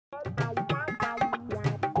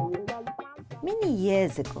Many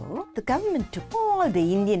years ago, the government took all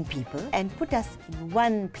the Indian people and put us in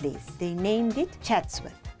one place. They named it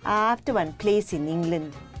Chatsworth, after one place in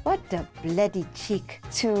England. What a bloody cheek.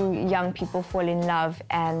 Two young people fall in love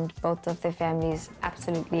and both of their families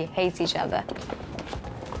absolutely hate each other.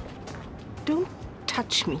 Don't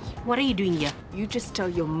touch me. What are you doing here? You just tell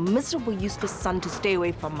your miserable, useless son to stay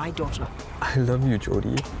away from my daughter. I love you,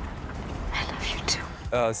 Jodie. I love you too.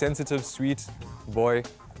 A sensitive, sweet boy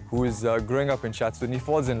who is growing up in Chatsworth, and he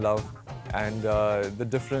falls in love. And the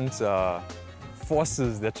different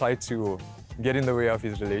forces that try to get in the way of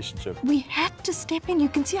his relationship. We had to step in. You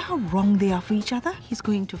can see how wrong they are for each other. He's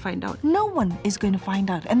going to find out. No one is going to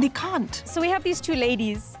find out, and they can't. So we have these two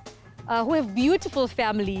ladies who have beautiful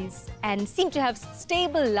families and seem to have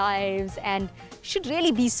stable lives and should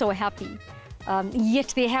really be so happy.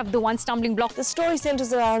 Yet they have the one stumbling block. The story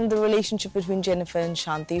centers around the relationship between Jennifer and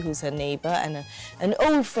Shanti, who's her neighbor, and an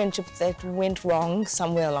old friendship that went wrong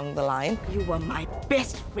somewhere along the line. You were my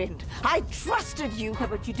best friend. I trusted you,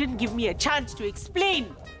 but you didn't give me a chance to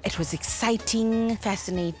explain. It was exciting,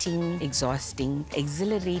 fascinating, exhausting,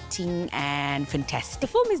 exhilarating, and fantastic. The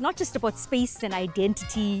film is not just about space and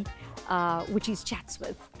identity, which is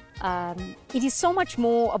Chatsworth. It is so much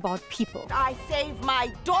more about people. I saved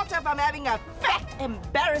my daughter from having a fat,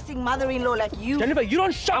 embarrassing mother-in-law like you. Jennifer, you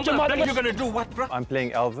don't shut your mouth. You're gonna do what, bro? I'm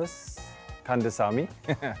playing Elvis, Kandasamys,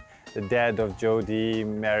 the dad of Jodie,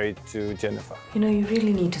 married to Jennifer. You know, you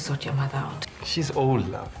really need to sort your mother out. She's old,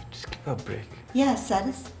 love. Just give her a break. Yeah,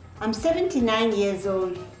 Saras. I'm 79 years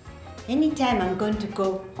old. Anytime I'm going to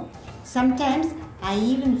go. Sometimes I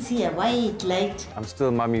even see a white light. I'm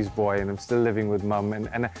still mummy's boy and I'm still living with mum,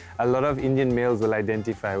 and a lot of Indian males will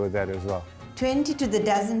identify with that as well. 20 to the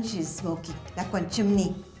dozen she's smoking, like one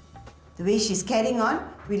chimney. The way she's carrying on,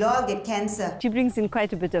 we'll all get cancer. She brings in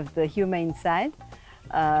quite a bit of the humour inside.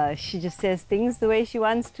 She just says things the way she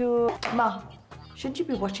wants to. Ma, shouldn't you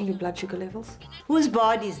be watching your blood sugar levels? Whose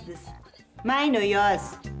body is this? Mine or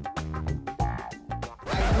yours?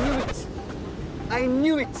 I knew it. I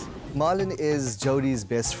knew it. Marlon is Jodie's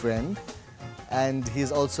best friend, and he's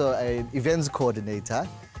also an events coordinator,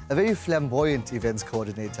 a very flamboyant events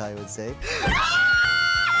coordinator, I would say.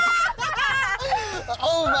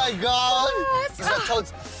 Oh my God! He's got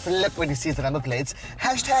toads flip when he sees the number plates.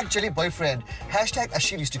 Hashtag jelly boyfriend. Hashtag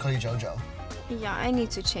Ashir used to call you Jojo. Yeah, I need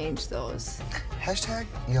to change those. Hashtag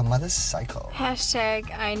your mother's psycho. Hashtag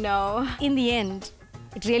I know. In the end,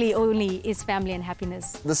 it really only is family and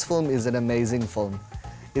happiness. This film is an amazing film.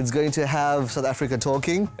 It's going to have South Africa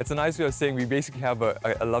talking. It's a nice way of saying we basically have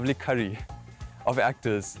a lovely curry of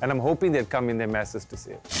actors. And I'm hoping they'll come in their masses to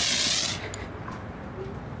see it.